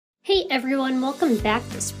everyone, welcome back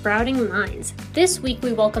to Sprouting Minds. This week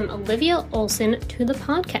we welcome Olivia Ohlson to the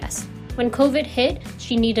podcast. When COVID hit,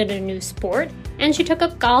 she needed a new sport, and she took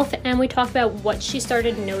up golf, and we talked about what she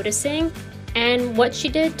started noticing and what she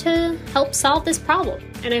did to help solve this problem.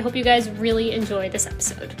 And I hope you guys really enjoy this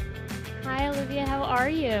episode. Hi Olivia, how are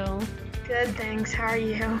you? Good, thanks. How are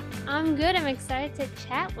you? I'm good. I'm excited to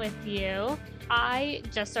chat with you. I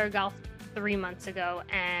just started golf 3 months ago,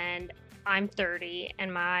 and I'm 30,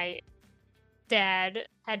 and my dad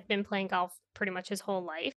had been playing golf pretty much his whole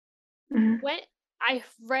life. Mhm. When I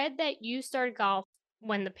read that you started golf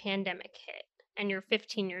when the pandemic hit, and you're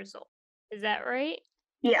 15 years old. Is that right?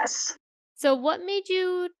 Yes. So what made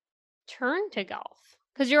you turn to golf?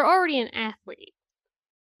 Because you're already an athlete.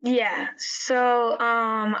 Yeah. So,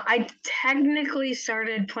 I technically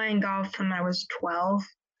started playing golf when I was 12,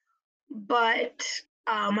 but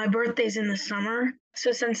my birthday's in the summer.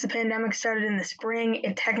 So since the pandemic started in the spring,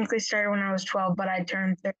 it technically started when I was 12, but I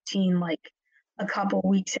turned 13 like a couple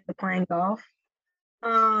weeks into playing golf.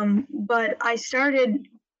 But I started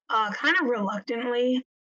kind of reluctantly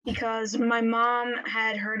because my mom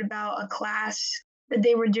had heard about a class that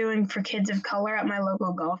they were doing for kids of color at my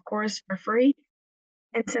local golf course for free.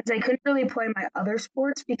 And since I couldn't really play my other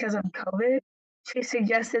sports because of COVID, she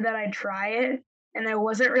suggested that I try it, and I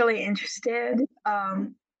wasn't really interested.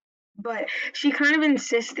 But she kind of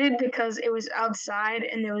insisted because it was outside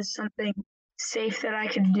and it was something safe that I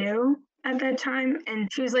could do at that time.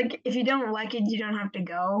 And she was like, if you don't like it, you don't have to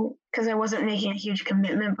go, because I wasn't making a huge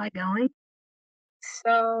commitment by going.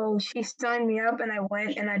 So she signed me up and I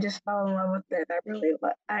went and I just fell in love with it.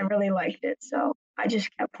 I really liked it. So I just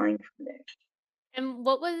kept playing from there. And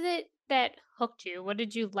what was it that hooked you? What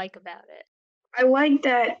did you like about it? I like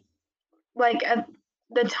that, like, at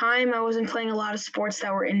the time, I wasn't playing a lot of sports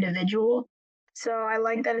that were individual. So I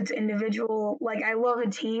like that it's individual. Like, I love a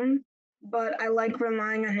team, but I like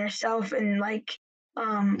relying on yourself and, like,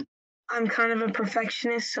 um, I'm kind of a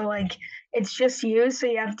perfectionist, so, like, it's just you, so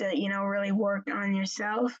you have to, really work on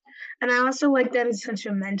yourself. And I also like that it's such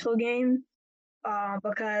a mental game,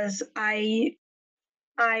 because I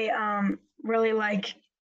really like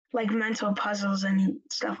mental puzzles and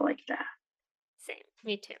stuff like that. Same.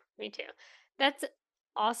 Me too. Me too. That's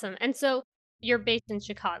awesome. And so you're based in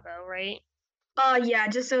Chicago, right? Yeah,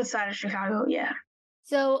 just outside of Chicago, yeah.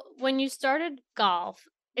 So when you started golf,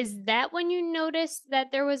 is that when you noticed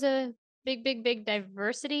that there was a big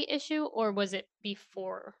diversity issue, or was it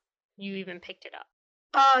before you even picked it up?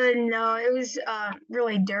 No, it was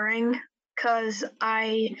really during, because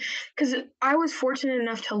I was fortunate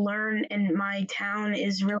enough to learn, and my town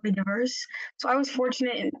is really diverse. So I was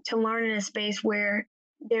fortunate to learn in a space where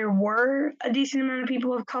there were a decent amount of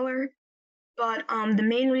people of color. But the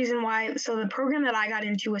main reason why, so the program that I got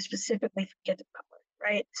into was specifically for kids of color,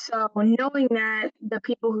 right? So knowing that the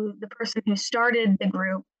person who started the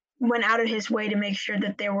group went out of his way to make sure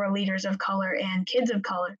that there were leaders of color and kids of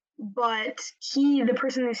color. But the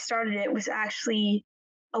person who started it was actually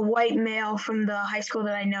a white male from the high school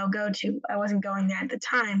that I now go to. I wasn't going there at the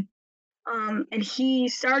time. And he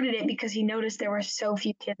started it because he noticed there were so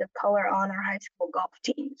few kids of color on our high school golf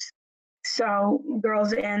teams. So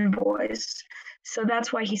girls and boys. So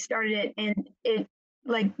that's why he started it. And it,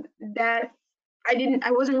 like, that,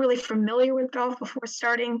 I wasn't really familiar with golf before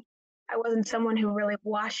starting. I wasn't someone who really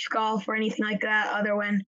watched golf or anything like that,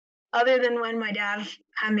 other than when my dad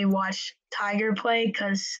had me watch Tiger play,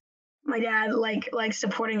 because my dad likes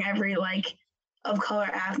supporting every of color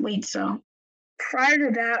athlete. So prior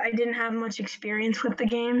to that, I didn't have much experience with the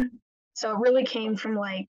game. So it really came from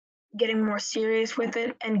getting more serious with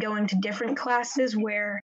it and going to different classes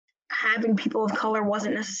where having people of color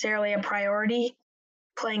wasn't necessarily a priority,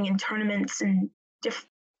 playing in tournaments and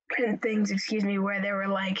different things, where there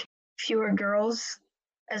were fewer girls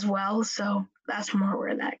as well. So that's more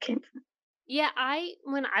where that came from. Yeah,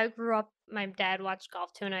 when I grew up, my dad watched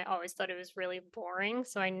golf too, and I always thought it was really boring,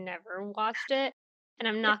 so I never watched it. And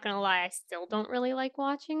I'm not gonna lie, I still don't really like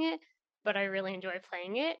watching it, but I really enjoy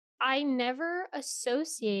playing it. I never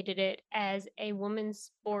associated it as a women's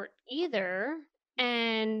sport either,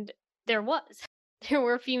 and there was. There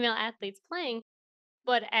were female athletes playing,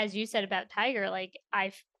 but as you said about Tiger,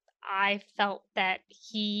 I felt that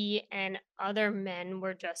he and other men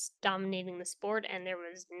were just dominating the sport, and there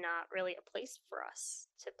was not really a place for us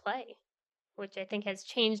to play, which I think has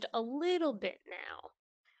changed a little bit now.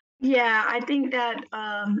 Yeah, I think that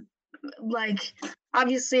like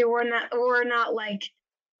obviously we're not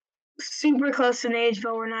super close in age,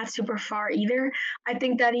 but we're not super far either. I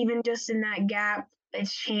think that even just in that gap,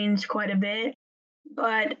 it's changed quite a bit.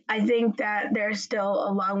 But I think that there's still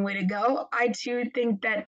a long way to go. I too think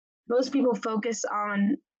that most people focus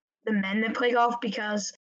on the men that play golf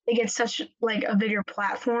because they get such like a bigger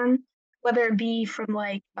platform, whether it be from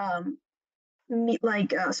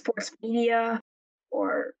sports media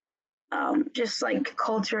or just like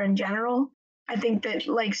culture in general. I think that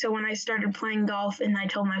like so when I started playing golf and I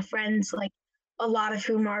told my friends like a lot of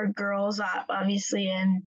whom are girls obviously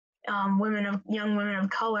and women of young women of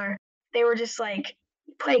color, they were just like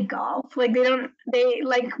play golf. Like they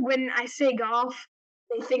like when I say golf,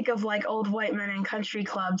 they think of like old white men in country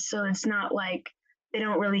clubs. So it's not like they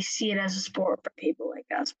don't really see it as a sport for people like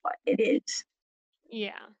us, but it is.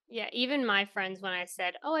 Yeah. Yeah. Even my friends, when I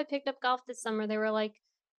said, "Oh, I picked up golf this summer," they were like,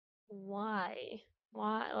 "Why?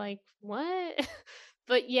 Why? Like, what?"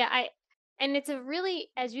 But yeah, and it's a really,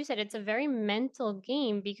 as you said, it's a very mental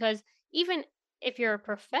game because even if you're a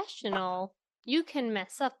professional, you can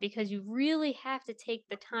mess up because you really have to take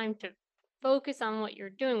the time to focus on what you're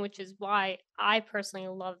doing, which is why I personally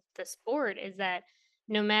love the sport, is that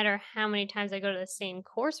no matter how many times I go to the same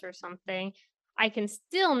course or something, I can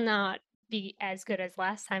still not be as good as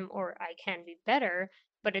last time, or I can be better,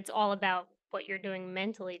 but it's all about what you're doing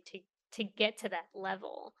mentally to get to that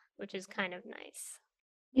level, which is kind of nice.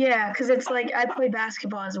 Yeah, because it's like I play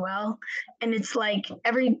basketball as well, and it's like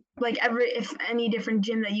every if any different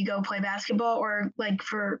gym that you go play basketball or like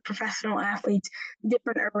for professional athletes,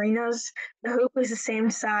 different arenas, the hoop is the same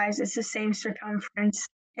size, it's the same circumference,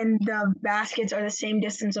 and the baskets are the same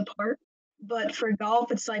distance apart. But for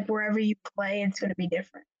golf, it's like wherever you play, it's gonna be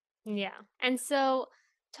different. Yeah. And so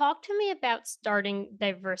talk to me about starting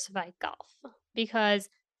Diversify Golf because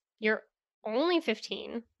you're only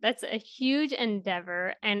 15. That's a huge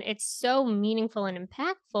endeavor and it's so meaningful and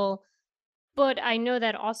impactful. But I know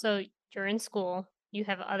that also you're in school, you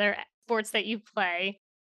have other sports that you play,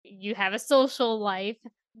 you have a social life.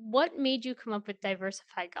 What made you come up with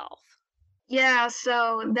Diversify Golf? Yeah,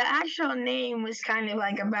 so the actual name was kind of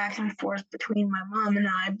like a back and forth between my mom and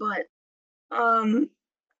I, but um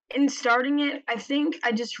in starting it, I think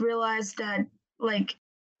I just realized that, like,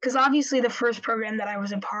 because obviously the first program that I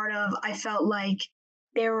was a part of, I felt like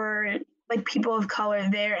there were like people of color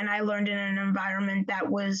there, and I learned in an environment that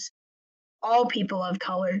was all people of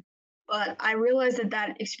color. But I realized that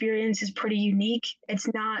that experience is pretty unique. It's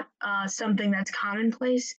not something that's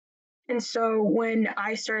commonplace. And so when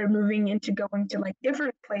I started moving into going to like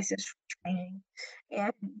different places for training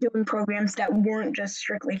and doing programs that weren't just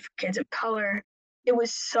strictly for kids of color, it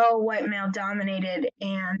was so white male dominated.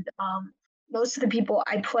 And most of the people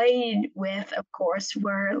I played with, of course,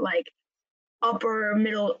 were like upper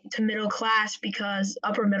middle class because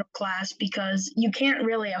you can't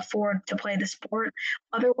really afford to play the sport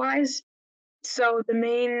otherwise. So the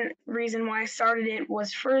main reason why I started it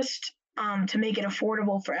was first to make it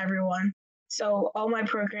affordable for everyone. So all my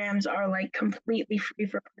programs are like completely free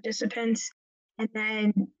for participants. And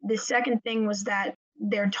then the second thing was that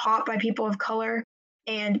they're taught by people of color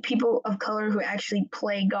and people of color who actually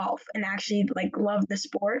play golf and actually like love the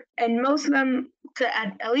sport. And most of them,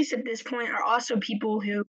 at least at this point, are also people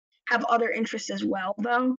who have other interests as well,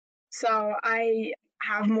 though. So I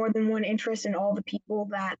have more than one interest in all the people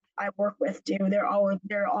that I work with do. They're all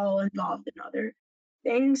involved in other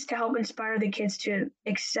things to help inspire the kids to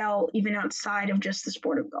excel even outside of just the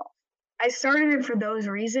sport of golf. I started it for those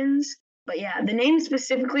reasons, but yeah, the name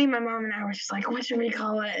specifically, my mom and I were just like, what should we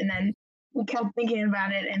call it? And then we kept thinking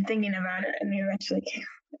about it, and we eventually came.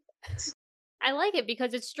 I like it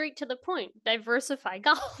because it's straight to the point. Diversify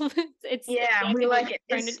golf. It's Yeah, we exactly what like you're it.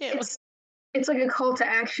 trying to It's do. it's it's like a call to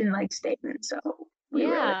action like statement. So we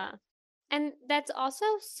really Yeah. And that's also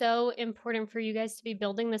so important for you guys to be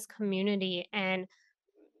building this community. And,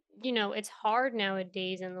 it's hard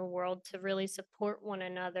nowadays in the world to really support one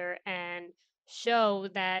another and show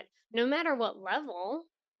that no matter what level,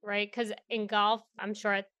 right? Because in golf, I'm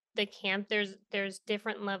sure at the camp, there's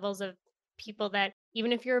different levels of people that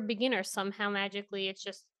even if you're a beginner, somehow magically it's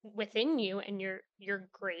just within you and you're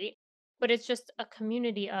great. But it's just a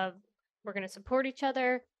community of we're going to support each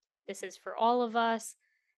other. This is for all of us.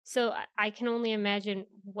 So I can only imagine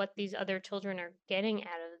what these other children are getting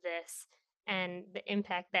out of this and the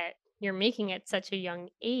impact that you're making at such a young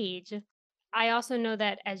age. I also know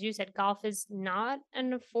that, as you said, golf is not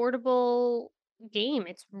an affordable game.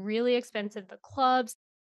 It's really expensive. The clubs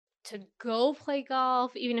to go play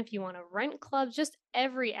golf, even if you want to rent clubs, just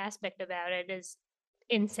every aspect about it is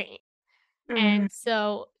insane. mm, And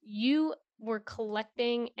so you were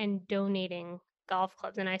collecting and donating golf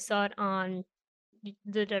clubs, and I saw it on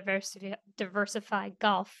the Diversify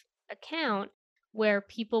Golf account where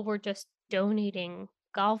people were just donating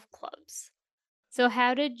golf clubs. So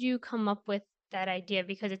how did you come up with that idea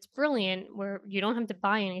because it's brilliant where you don't have to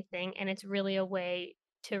buy anything and it's really a way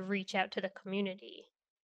to reach out to the community.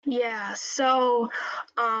 Yeah, so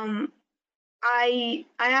um I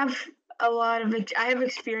have I have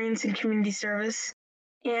experience in community service,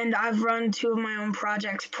 and I've run two of my own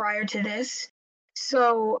projects prior to this.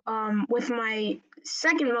 So with my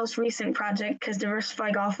second most recent project, because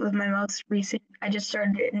Diversify Golf was my most recent, I just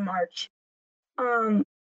started it in March. Um,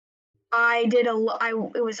 I did a lo- I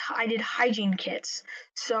it was I did hygiene kits.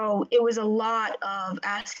 So it was a lot of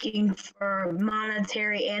asking for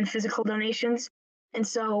monetary and physical donations. And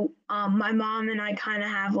so my mom and I kind of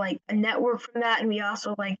have like a network from that, and we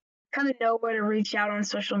also like kind of know where to reach out on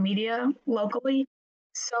social media locally.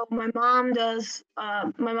 So my mom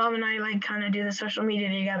and I like kind of do the social media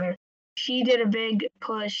together. She did a big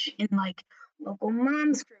push in like local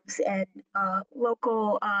moms groups and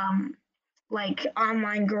local like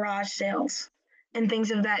online garage sales and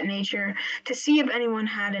things of that nature to see if anyone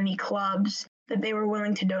had any clubs that they were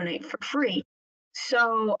willing to donate for free.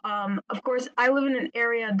 So, of course, I live in an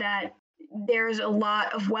area that there's a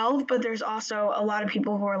lot of wealth, but there's also a lot of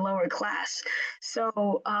people who are lower class.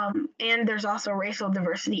 So, and there's also racial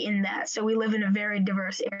diversity in that. So, we live in a very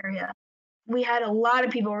diverse area. We had a lot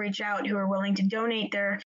of people reach out who are willing to donate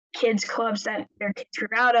their kids clubs that their kids grew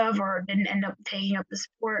out of or didn't end up taking up the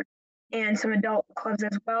sport, and some adult clubs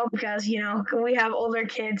as well because we have older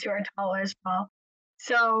kids who are taller as well.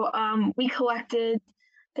 So we collected,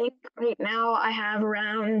 I think right now I have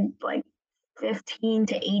around like 15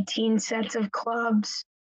 to 18 sets of clubs,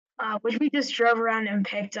 which we just drove around and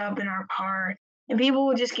picked up in our car, and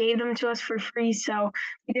people just gave them to us for free, so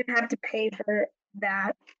we didn't have to pay for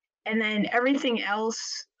that. And then everything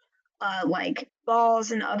else, like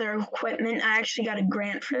balls and other equipment, I actually got a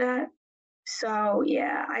grant for that. So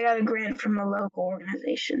yeah, I got a grant from a local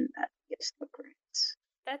organization that gives the grants.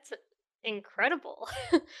 That's incredible.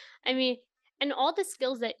 I mean, and all the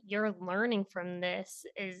skills that you're learning from this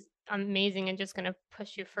is amazing and just going to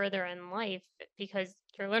push you further in life because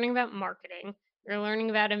you're learning about marketing, you're learning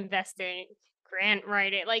about investing, grant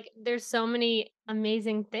writing. Like, there's so many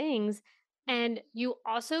amazing things. And you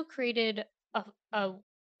also created a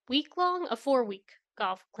week long, a 4 week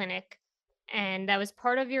golf clinic. And that was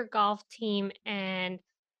part of your golf team and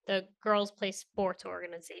the Girls Play Sports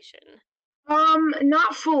organization.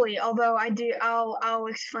 Not fully, although I'll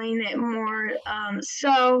explain it more.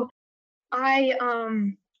 So I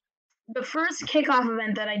the first kickoff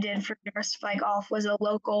event that I did for Diversify Golf was a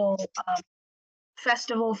local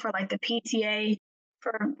festival for like the PTA,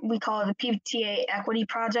 for we call it the PTA Equity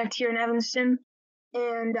Project here in Evanston.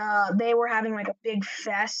 And they were having like a big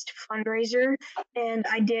fest fundraiser, and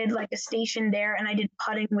I did like a station there, and I did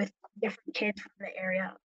putting with different kids from the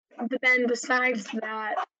area. But then besides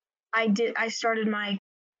that, I started my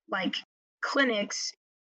like clinics,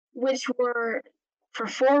 which were for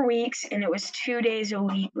 4 weeks, and it was 2 days a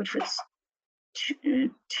week, which was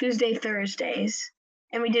Tuesday, Thursdays.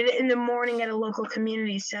 And we did it in the morning at a local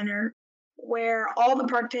community center where all the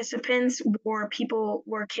participants were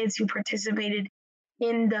kids who participated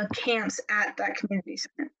in the camps at that community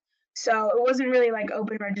center. So it wasn't really like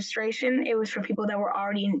open registration. It was for people that were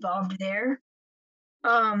already involved there.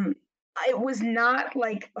 Um, it was not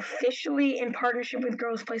like officially in partnership with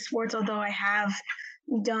Girls Play Sports, although I have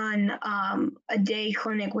done a day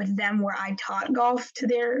clinic with them where I taught golf to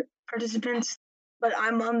their participants. But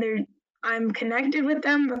I'm connected with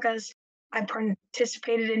them because I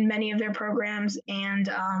participated in many of their programs, and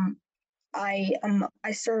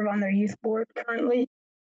I serve on their youth board currently.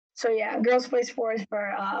 So yeah, Girls Play Sports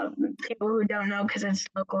for people who don't know because it's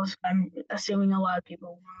local. So I'm assuming a lot of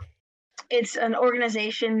people won't. It's an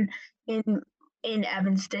organization in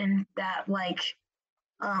Evanston that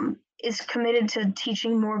is committed to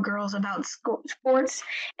teaching more girls about sports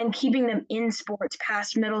and keeping them in sports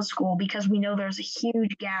past middle school because we know there's a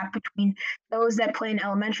huge gap between those that play in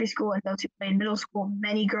elementary school and those who play in middle school.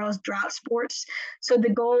 Many girls drop sports. So the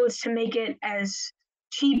goal is to make it as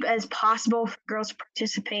cheap as possible for girls to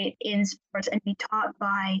participate in sports and be taught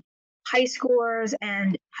by high schoolers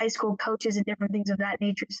and high school coaches and different things of that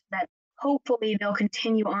nature so that hopefully they'll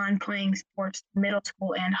continue on playing sports middle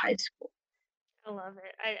school and high school. I love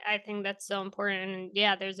it. I think that's so important. And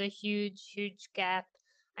yeah, there's a huge, huge gap.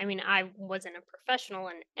 I mean, I wasn't a professional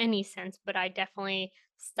in any sense, but I definitely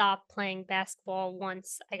stopped playing basketball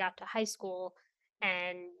once I got to high school.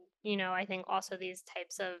 And, I think also these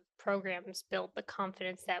types of programs build the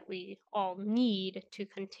confidence that we all need to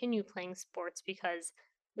continue playing sports because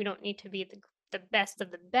we don't need to be the best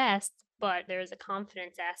of the best, but there's a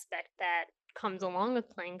confidence aspect that comes along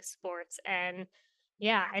with playing sports. And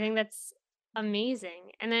yeah, I think that's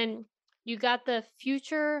amazing. And then You got the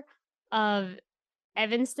Future of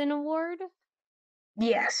Evanston Award?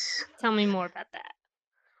 Yes. Tell me more about that.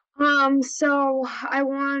 So I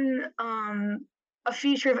won a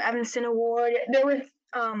Future of Evanston award. There was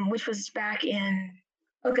which was back in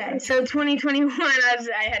okay, so 2021.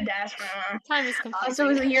 I had to ask my mom. Time is So it confusing.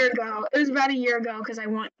 was a year ago. It was about a year ago because I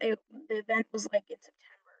won. The event was like in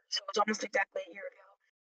September, so it was almost exactly a year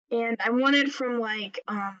ago. And I won it from like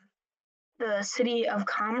the City of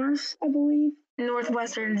Commerce, I believe,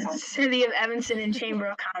 Northwestern City of Evanston and Chamber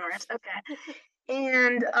of Commerce. Okay,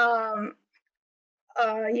 and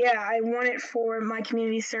yeah, I won it for my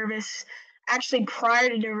community service actually prior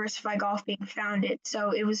to Diversify Golf being founded.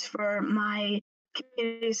 So it was for my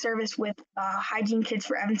community service with hygiene kits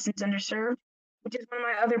for Evanston's Underserved, which is one of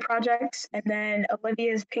my other projects. And then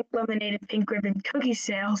Olivia's Pink Lemonade and Pink Ribbon Cookie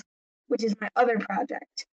Sales, which is my other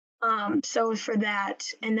project. So for that.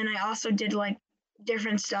 And then I also did like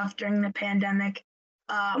different stuff during the pandemic.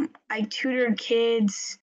 I tutored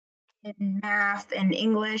kids in math and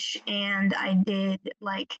English, and I did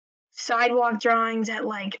like sidewalk drawings at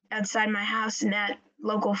like outside my house and at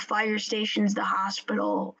local fire stations, the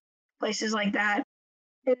hospital, places like that.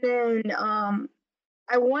 And then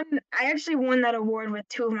I actually won that award with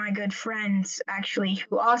two of my good friends actually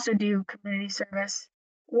who also do community service.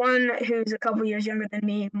 One who's a couple years younger than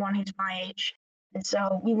me, and one who's my age. And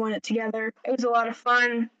so we won it together. It was a lot of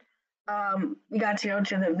fun. We got to go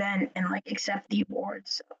to the event and like accept the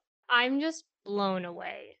awards. So I'm just blown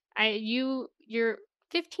away. You're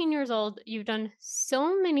 15 years old. You've done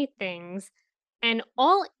so many things and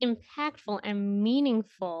all impactful and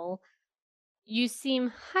meaningful. You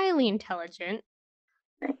seem highly intelligent.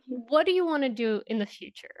 thank you. What do you want to do in the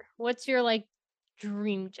future? What's your like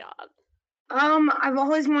dream job? I've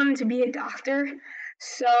always wanted to be a doctor.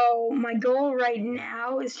 So my goal right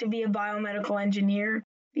now is to be a biomedical engineer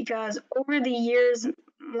because over the years,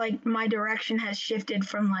 like my direction has shifted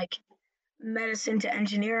from like medicine to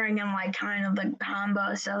engineering and like kind of the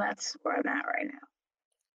combo. So that's where I'm at right now.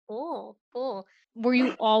 Cool, cool. Were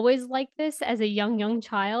you always like this as a young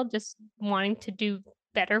child, just wanting to do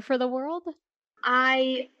better for the world?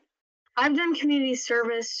 I I've done community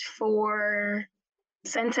service for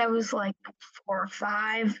since I was like 4 or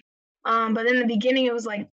 5. But in the beginning, it was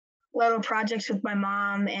like little projects with my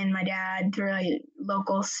mom and my dad for like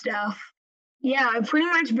local stuff. Yeah, I've pretty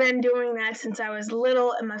much been doing that since I was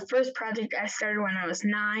little. And my first project I started when I was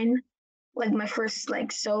 9, like my first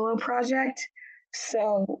like solo project.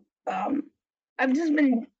 So I've just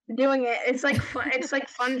been doing it. It's like fun. It's like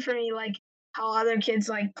fun for me, like how other kids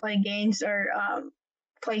like play games or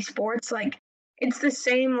play sports. Like it's the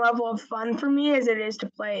same level of fun for me as it is to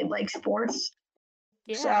play like sports.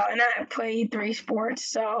 So Yeah. and I play 3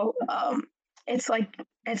 sports, so it's like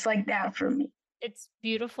it's like that for me. It's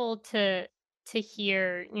beautiful to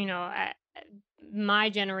hear, my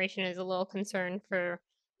generation is a little concerned for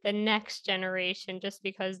the next generation just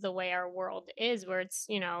because the way our world is where it's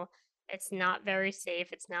not very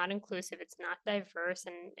safe, it's not inclusive, it's not diverse,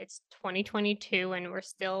 and it's 2022 and we're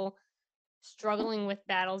still struggling with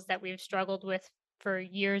battles that we've struggled with for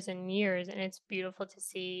years and years, and it's beautiful to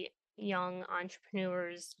see young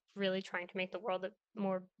entrepreneurs really trying to make the world a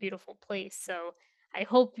more beautiful place. So I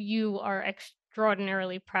hope you are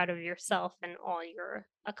extraordinarily proud of yourself and all your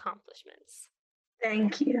accomplishments.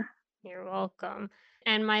 Thank you. You're welcome.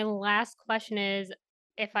 And my last question is,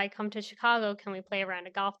 if I come to Chicago, can we play a round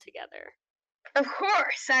of golf together? Of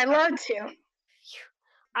course, I'd love to.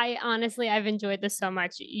 I've enjoyed this so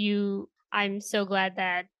much. I'm so glad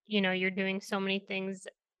that, you're doing so many things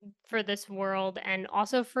for this world and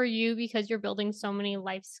also for you because you're building so many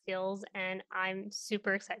life skills, and I'm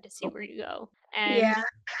super excited to see where you go. And Yeah,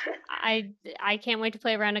 I can't wait to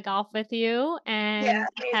play a round of golf with you yeah, and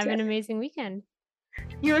me have too. an amazing weekend.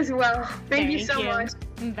 You as well. Thank you so you. much.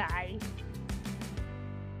 Bye.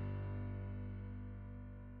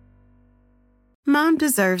 Mom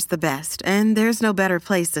deserves the best, and there's no better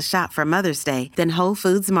place to shop for Mother's Day than Whole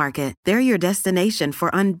Foods Market. They're your destination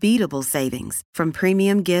for unbeatable savings, from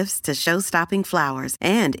premium gifts to show-stopping flowers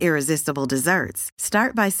and irresistible desserts.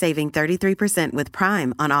 Start by saving 33% with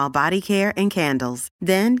Prime on all body care and candles.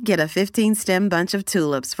 Then get a 15-stem bunch of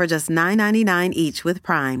tulips for just $9.99 each with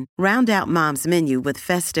Prime. Round out Mom's menu with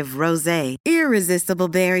festive rosé, irresistible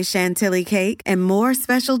berry chantilly cake, and more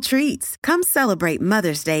special treats. Come celebrate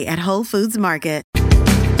Mother's Day at Whole Foods Market.